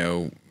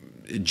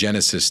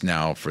Genesis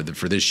now for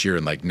this year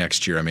and like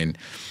next year? I mean,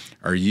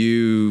 are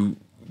you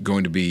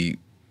going to be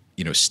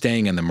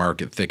staying in the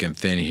market thick and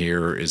thin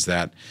here? Is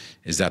that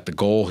the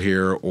goal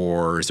here,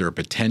 or is there a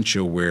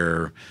potential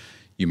where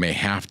you may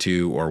have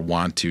to or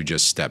want to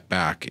just step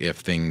back if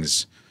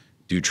things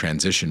do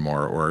transition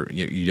more, or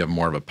you have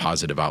more of a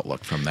positive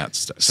outlook from that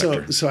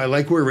sector? So I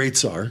like where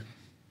rates are.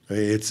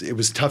 It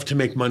was tough to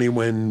make money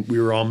when we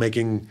were all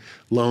making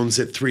loans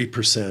at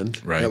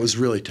 3%. Right. That was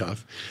really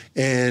tough.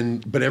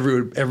 But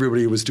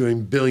everybody was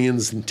doing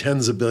billions and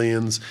tens of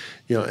billions,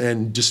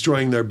 and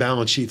destroying their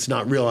balance sheets,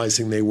 not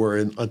realizing they were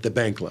at the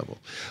bank level.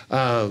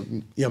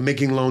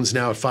 Making loans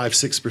now at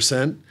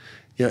 5-6%,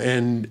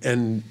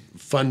 and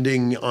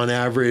funding on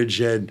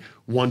average at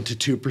 1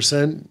 to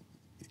 2%.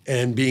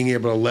 And being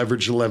able to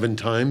leverage 11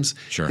 times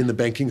in the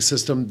banking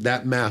system,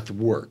 that math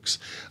works.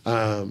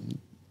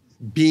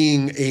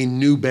 Being a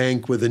new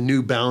bank with a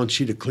new balance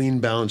sheet, a clean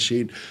balance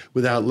sheet,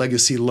 without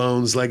legacy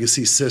loans,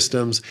 legacy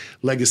systems,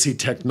 legacy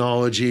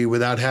technology,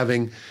 without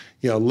having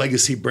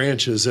legacy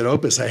branches. At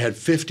Opus, I had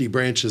 50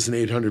 branches and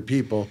 800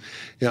 people.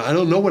 I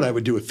don't know what I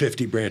would do with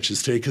 50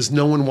 branches today because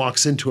no one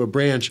walks into a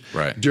branch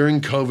during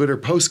COVID or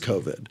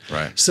post-COVID.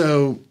 Right.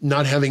 So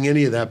not having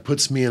any of that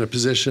puts me in a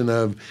position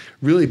of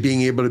really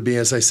being able to be,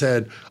 as I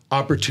said,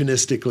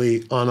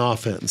 opportunistically on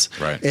offense.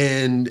 Right.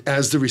 And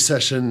as the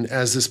recession,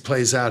 as this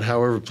plays out,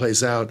 however it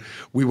plays out,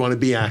 we want to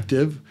be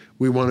active.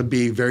 We want to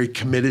be very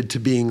committed to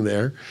being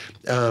there.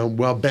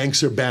 While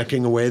banks are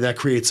backing away, that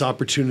creates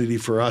opportunity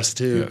for us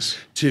to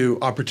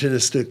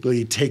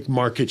opportunistically take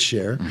market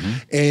share.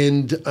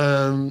 And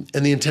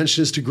the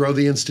intention is to grow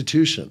the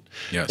institution.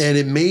 Yes. And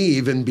it may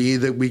even be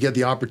that we get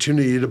the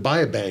opportunity to buy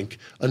a bank,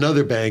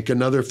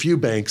 another few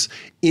banks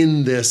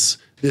in this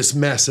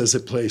mess as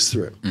it plays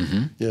through.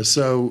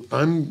 So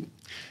I'm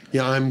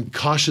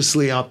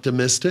cautiously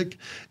optimistic,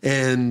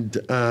 and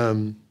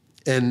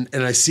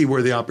I see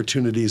where the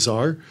opportunities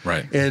are.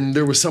 Right. And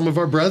there were some of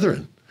our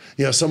brethren,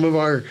 some of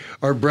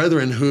our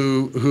brethren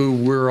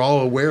who we're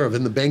all aware of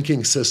in the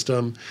banking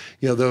system,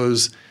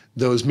 those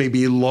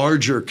maybe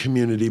larger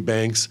community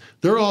banks,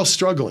 they're all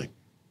struggling.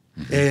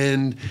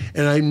 And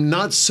I'm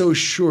not so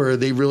sure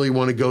they really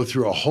want to go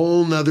through a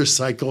whole nother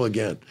cycle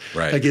again.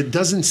 Right. Like, it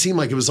doesn't seem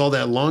like it was all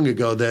that long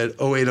ago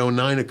that 08,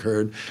 09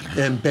 occurred,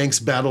 and banks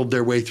battled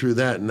their way through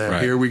that. And now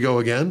here we go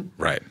again.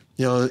 Right.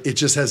 You know, it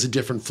just has a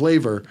different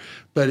flavor,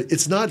 but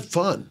it's not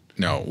fun.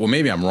 No. Well,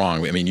 maybe I'm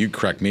wrong. I mean, you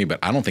correct me, but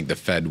I don't think the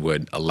Fed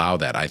would allow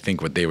that. I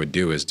think what they would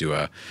do is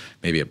do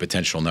maybe a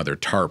potential another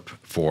TARP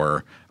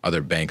for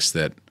other banks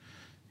that,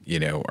 you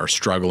know, are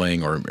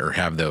struggling or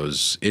have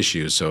those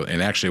issues. So,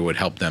 and actually would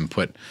help them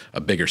put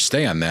a bigger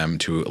stay on them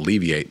to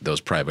alleviate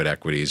those private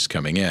equities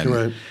coming in.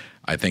 Right.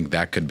 I think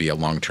that could be a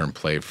long-term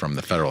play from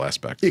the federal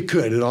aspect. It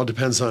could. It all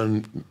depends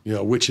on, you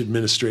know, which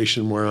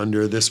administration we're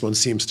under. This one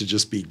seems to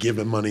just be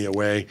giving money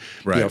away,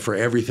 you know, for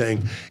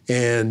everything,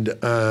 and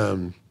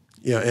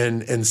you know,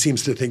 and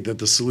seems to think that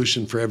the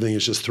solution for everything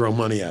is just throw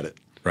money at it.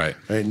 Right,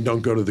 and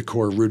don't go to the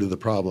core root of the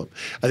problem.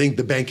 I think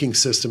the banking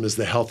system is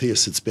the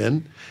healthiest it's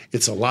been.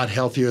 It's a lot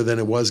healthier than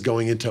it was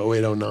going into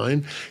 08,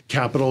 09.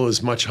 Capital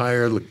is much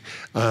higher.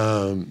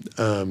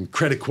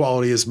 Credit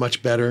quality is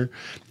much better.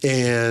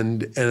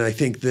 And I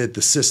think that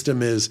the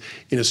system is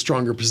in a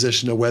stronger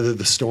position to weather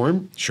the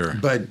storm. Sure.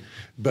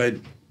 But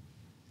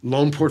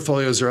loan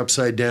portfolios are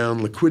upside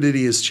down,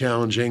 liquidity is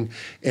challenging,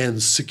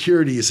 and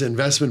securities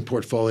investment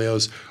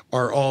portfolios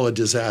are all a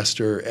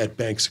disaster at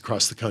banks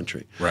across the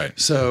country. Right.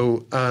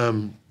 So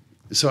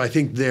I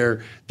think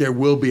there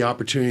will be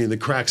opportunity, and the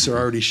cracks are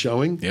already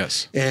showing.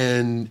 Yes.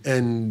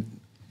 And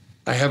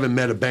I haven't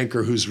met a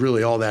banker who's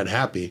really all that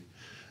happy.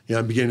 You know,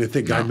 I'm beginning to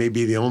think I may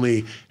be the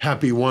only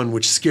happy one,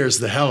 which scares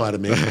the hell out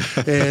of me.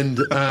 And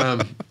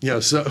you know,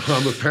 so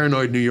I'm a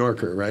paranoid New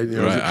Yorker, right? You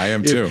know, right. I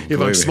am too. If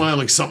I'm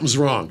smiling, something's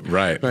wrong.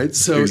 Right. Right.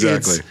 So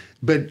exactly.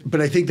 But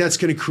I think that's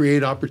going to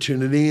create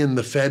opportunity, and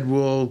the Fed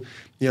will,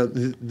 you know,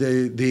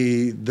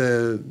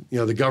 the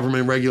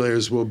government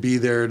regulators will be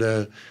there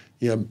to,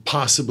 you know,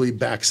 possibly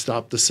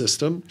backstop the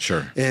system.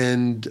 Sure.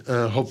 And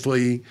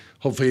hopefully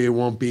it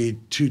won't be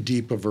too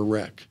deep of a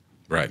wreck.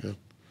 Right. You know?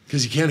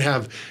 Because you can't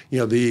have, you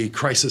know, the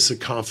crisis of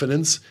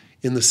confidence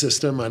in the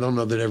system. I don't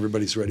know that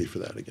everybody's ready for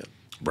that again.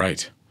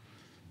 Right.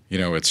 You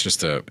know, it's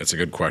a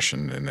good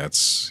question, and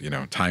that's, you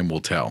know, time will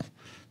tell.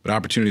 But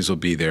opportunities will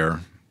be there,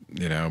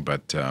 you know,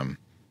 but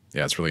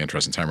yeah, it's a really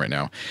interesting time right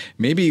now.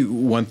 Maybe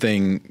one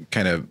thing,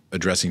 kind of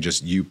addressing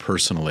just you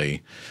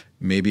personally,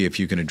 maybe if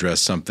you can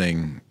address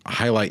something, a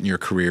highlight in your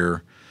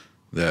career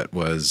that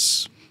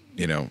was,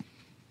 you know,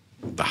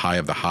 the high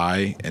of the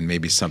high, and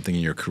maybe something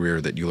in your career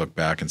that you look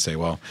back and say,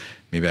 well,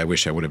 maybe I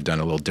wish I would have done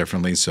a little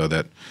differently, so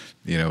that,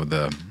 you know,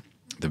 the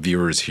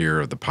viewers here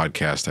of the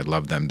podcast, I'd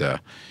love them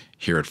to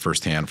hear it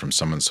firsthand from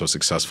someone so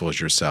successful as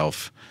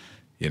yourself.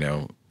 You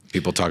know,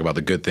 people talk about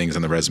the good things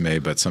on the resume,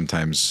 but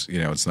sometimes, you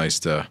know, it's nice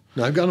to.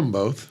 No, I've got them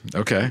both.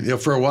 Okay. You know,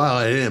 for a while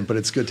I didn't, but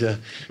it's good to.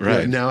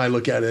 Right. You know, now I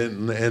look at it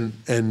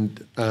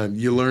and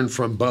you learn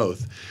from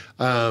both.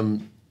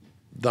 The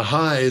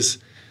highs,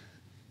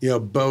 you know,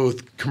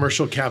 both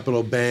Commercial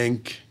Capital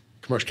Bancorp.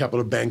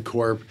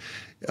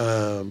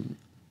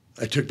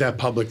 I took that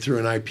public through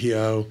an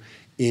IPO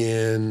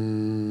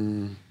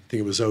in, I think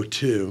it was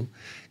 2002,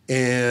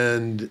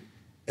 and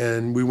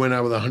we went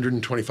out with a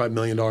 $125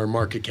 million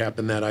market cap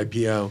in that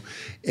IPO.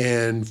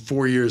 And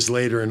 4 years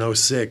later, in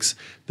 2006,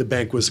 the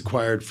bank was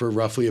acquired for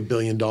roughly $1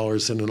 billion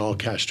in an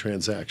all-cash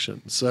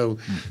transaction. So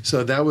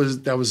that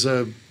was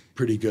a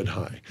pretty good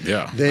high.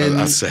 Yeah, then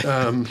I'd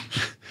say.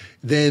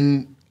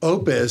 Then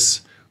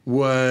Opus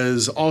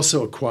was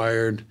also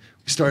acquired.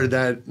 We started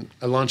that.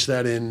 I launched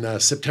that in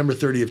September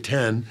 30 of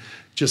 10.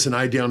 Just an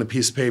idea on a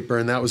piece of paper,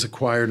 and that was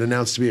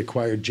announced to be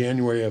acquired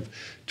January of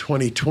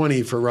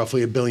 2020 for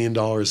roughly $1 billion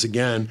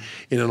again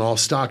in an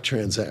all-stock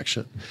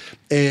transaction.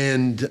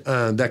 And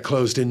that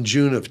closed in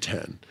June of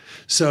 10.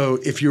 So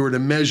if you were to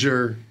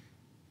measure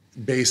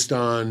based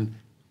on,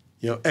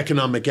 you know,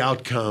 economic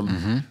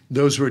outcome,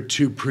 those were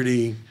two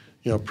pretty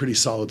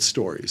solid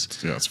stories.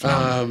 Yeah, it's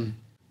phenomenal.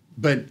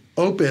 But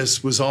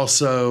Opus was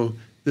also.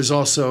 There's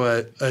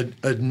also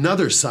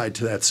another side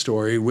to that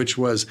story, which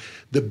was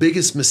the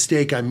biggest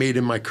mistake I made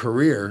in my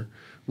career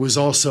was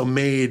also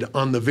made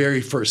on the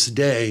very first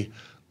day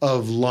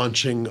of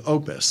launching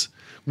Opus,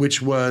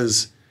 which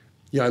was,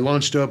 you know, I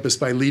launched Opus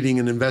by leading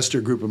an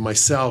investor group of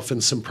myself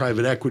and some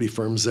private equity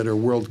firms that are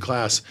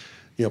world-class,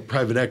 you know,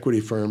 private equity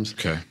firms.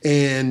 Okay.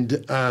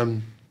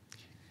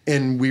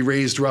 And we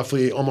raised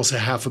roughly almost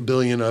 $500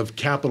 million of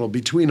capital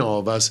between all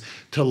of us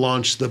to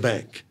launch the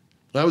bank.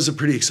 That was a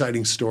pretty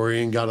exciting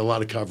story and got a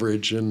lot of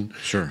coverage, and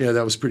sure. Yeah,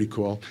 that was pretty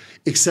cool.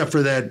 Except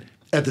for that,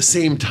 at the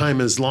same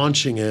time as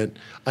launching it,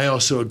 I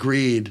also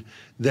agreed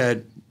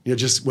that, you know,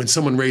 just when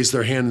someone raised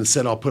their hand and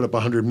said, "I'll put up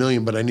 $100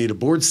 million, but I need a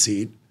board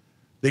seat,"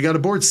 they got a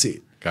board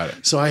seat. Got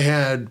it. So I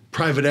had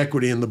private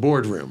equity in the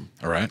boardroom.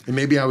 All right. And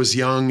maybe I was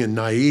young and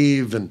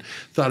naive and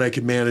thought I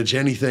could manage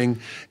anything.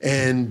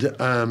 And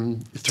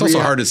it's also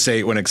hard to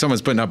say when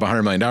someone's putting up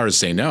 $100 million to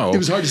say no. It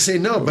was hard to say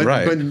no, but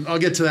right. but I'll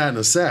get to that in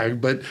a sec.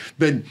 But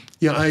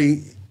you know,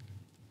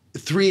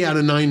 3 out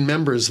of 9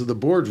 members of the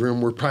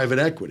boardroom were private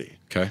equity.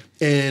 Okay.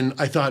 And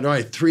I thought, all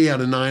right, 3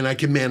 out of 9, I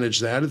can manage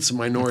that. It's a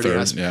minority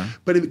aspect. Yeah.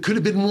 But it could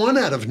have been 1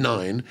 out of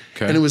 9.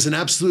 Okay. And it was an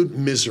absolute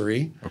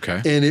misery.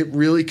 Okay. And it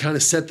really kind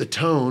of set the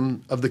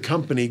tone of the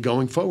company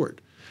going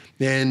forward.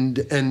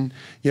 And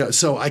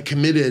so I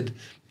committed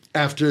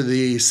after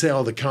the sale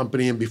of the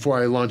company and before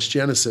I launched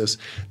Genesis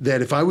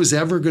that if I was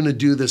ever going to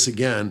do this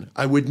again,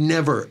 I would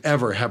never,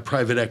 ever have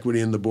private equity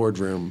in the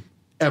boardroom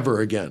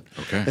ever again.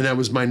 Okay. And that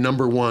was my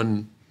number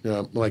one.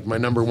 My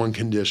number 1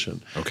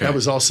 condition. Okay. That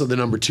was also the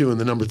number 2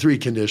 and the number 3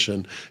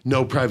 condition.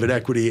 No private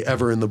equity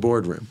ever in the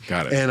boardroom.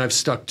 Got it. And I've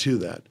stuck to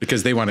that.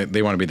 Because they want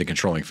to be the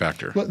controlling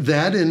factor. Well,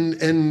 that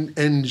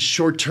and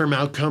short-term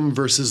outcome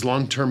versus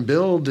long-term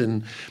build,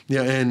 and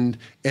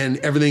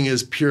everything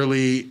is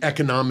purely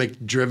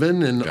economic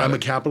driven. And I'm a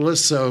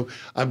capitalist, so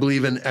I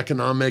believe in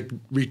economic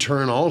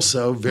return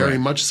also, very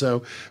much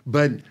so.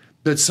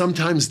 But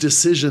sometimes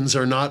decisions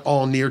are not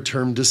all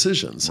near-term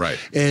decisions. Right.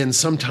 And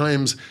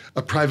sometimes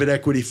a private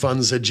equity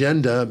fund's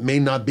agenda may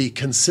not be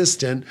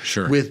consistent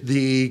with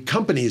the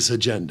company's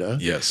agenda.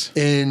 Yes.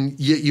 And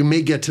yet you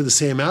may get to the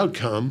same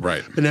outcome.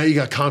 Right. But now you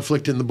got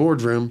conflict in the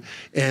boardroom,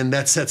 and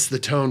that sets the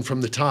tone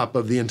from the top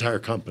of the entire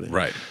company.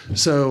 Right.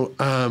 So,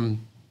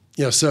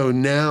 so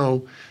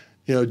now,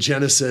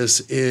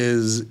 Genesis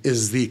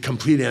is the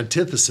complete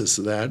antithesis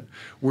of that.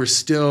 We're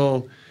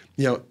still,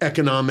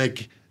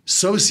 economic,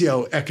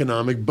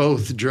 socioeconomic,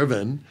 both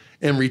driven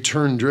and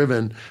return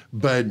driven,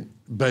 but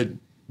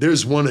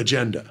there's one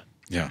agenda.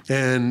 Yeah.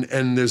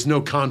 And there's no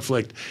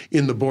conflict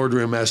in the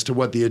boardroom as to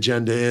what the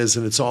agenda is,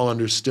 and it's all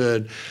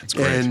understood. That's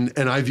great.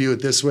 And I view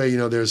it this way,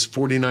 there's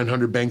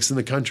 4,900 banks in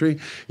the country.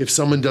 If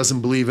someone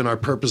doesn't believe in our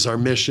purpose, our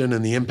mission,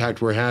 and the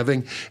impact we're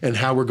having and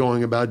how we're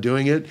going about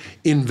doing it,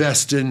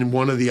 invest in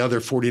one of the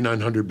other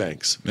 4,900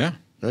 banks. Yeah.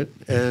 Right.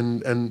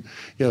 And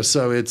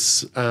so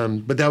it's,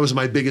 but that was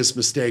my biggest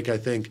mistake, I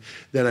think,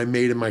 that I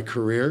made in my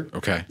career.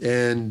 Okay.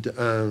 And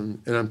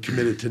I'm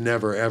committed to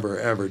never, ever,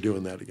 ever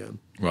doing that again.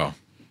 Well,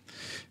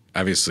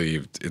 obviously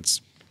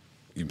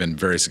you've been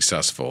very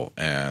successful,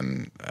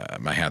 and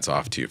my hat's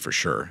off to you for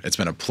sure. It's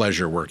been a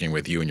pleasure working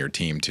with you and your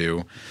team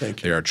too.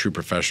 Thank you. They are true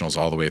professionals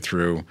all the way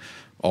through.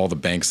 All the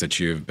banks that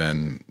you've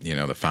been,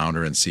 the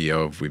founder and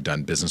CEO of, we've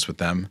done business with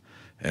them.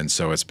 And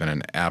so it's been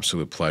an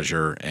absolute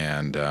pleasure,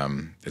 and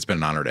it's been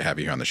an honor to have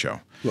you here on the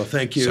show. Well,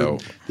 thank you. So,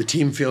 the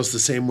team feels the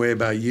same way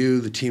about you.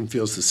 The team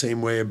feels the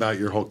same way about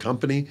your whole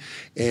company,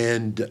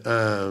 and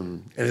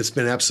it's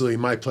been absolutely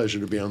my pleasure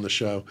to be on the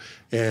show.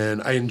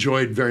 And I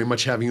enjoyed very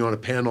much having you on a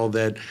panel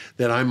that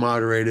I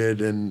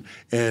moderated, and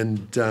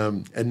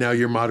now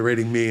you're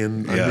moderating me,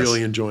 and I'm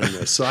really enjoying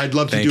this. So I'd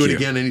love to do it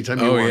again anytime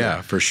you want. Oh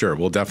yeah, for sure.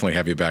 We'll definitely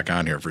have you back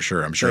on here for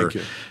sure. I'm sure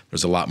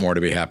there's a lot more to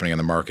be happening in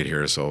the market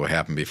here, so it'll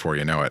happen before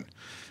you know it.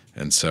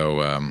 And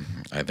so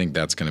I think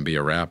that's going to be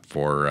a wrap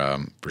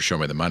for Show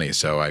Me the Money.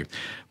 So I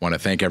want to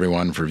thank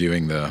everyone for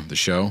viewing the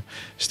show.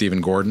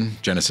 Stephen Gordon,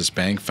 Genesis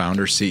Bank,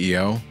 founder,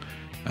 CEO.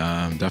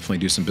 Definitely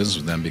do some business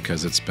with them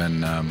because it's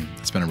been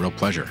a real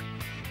pleasure.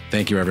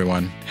 Thank you,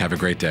 everyone. Have a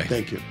great day.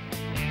 Thank you.